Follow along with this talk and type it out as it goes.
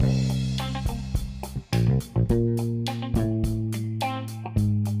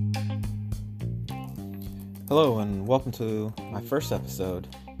Hello and welcome to my first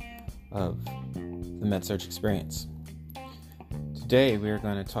episode of the MedSurg Experience. Today we are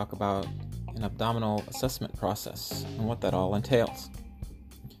going to talk about an abdominal assessment process and what that all entails.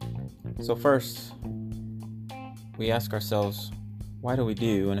 So first, we ask ourselves, why do we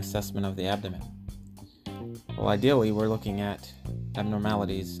do an assessment of the abdomen? Well, ideally we're looking at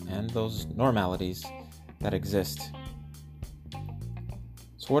abnormalities and those normalities that exist.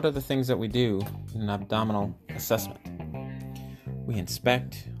 So what are the things that we do in an abdominal assessment? We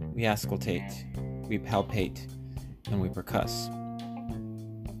inspect, we auscultate, we palpate, and we percuss.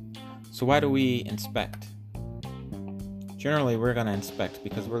 So why do we inspect? Generally, we're going to inspect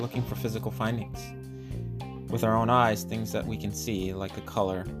because we're looking for physical findings. With our own eyes, things that we can see like the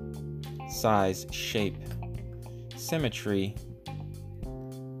color, size, shape, symmetry,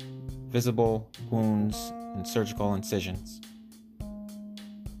 visible wounds, and surgical incisions.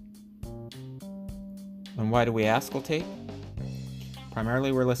 And why do we auscultate?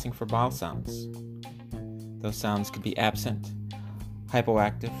 Primarily, we're listening for bowel sounds. Those sounds could be absent,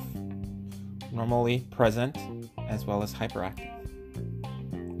 hypoactive, normally present, as well as hyperactive.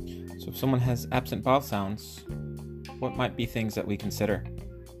 So if someone has absent bowel sounds, what might be things that we consider?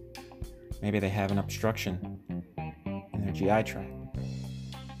 Maybe they have an obstruction in their GI tract.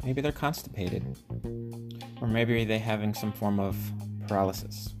 Maybe they're constipated. Or maybe they're having some form of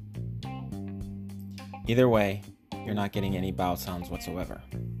paralysis. Either way, you're not getting any bowel sounds whatsoever.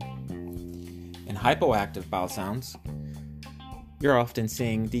 In hypoactive bowel sounds, you're often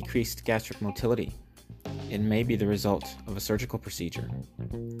seeing decreased gastric motility. It may be the result of a surgical procedure.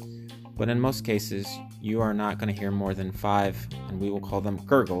 But in most cases, you are not going to hear more than 5, and we will call them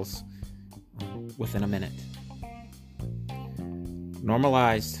gurgles, within a minute.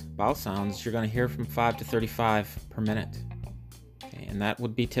 Normalized bowel sounds, you're going to hear from 5 to 35 per minute. Okay, and that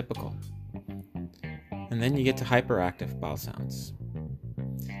would be typical. And then you get to hyperactive bowel sounds.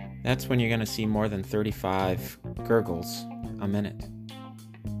 That's when you're going to see more than 35 gurgles a minute.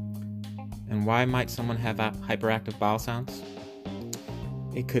 And why might someone have hyperactive bowel sounds?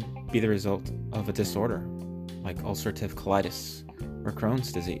 It could be the result of a disorder like ulcerative colitis or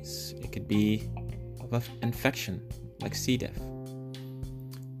Crohn's disease. It could be of an infection like C. diff.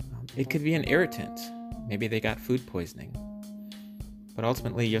 It could be an irritant. Maybe they got food poisoning. But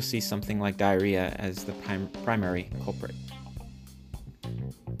ultimately, you'll see something like diarrhea as the primary culprit.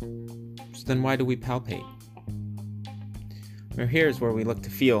 So then why do we palpate? Well, here's where we look to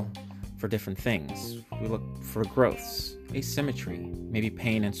feel for different things. We look for growths, asymmetry, maybe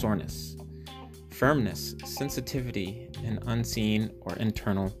pain and soreness, firmness, sensitivity, and unseen or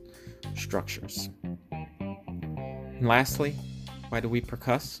internal structures. And lastly, why do we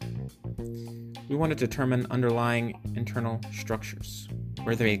percuss? We want to determine underlying internal structures,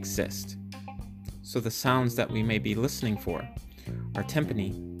 where they exist. So the sounds that we may be listening for are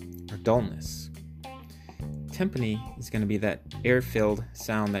tympany or dullness. Tympany is going to be that air-filled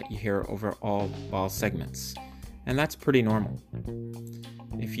sound that you hear over all bowel segments, and that's pretty normal.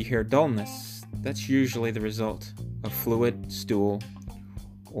 If you hear dullness, that's usually the result of fluid, stool,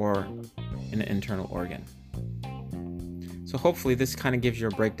 or an internal organ. So hopefully this kind of gives you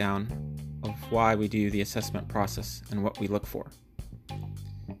a breakdown of why we do the assessment process and what we look for.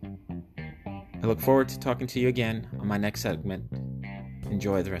 I look forward to talking to you again on my next segment.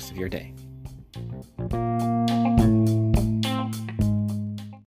 Enjoy the rest of your day.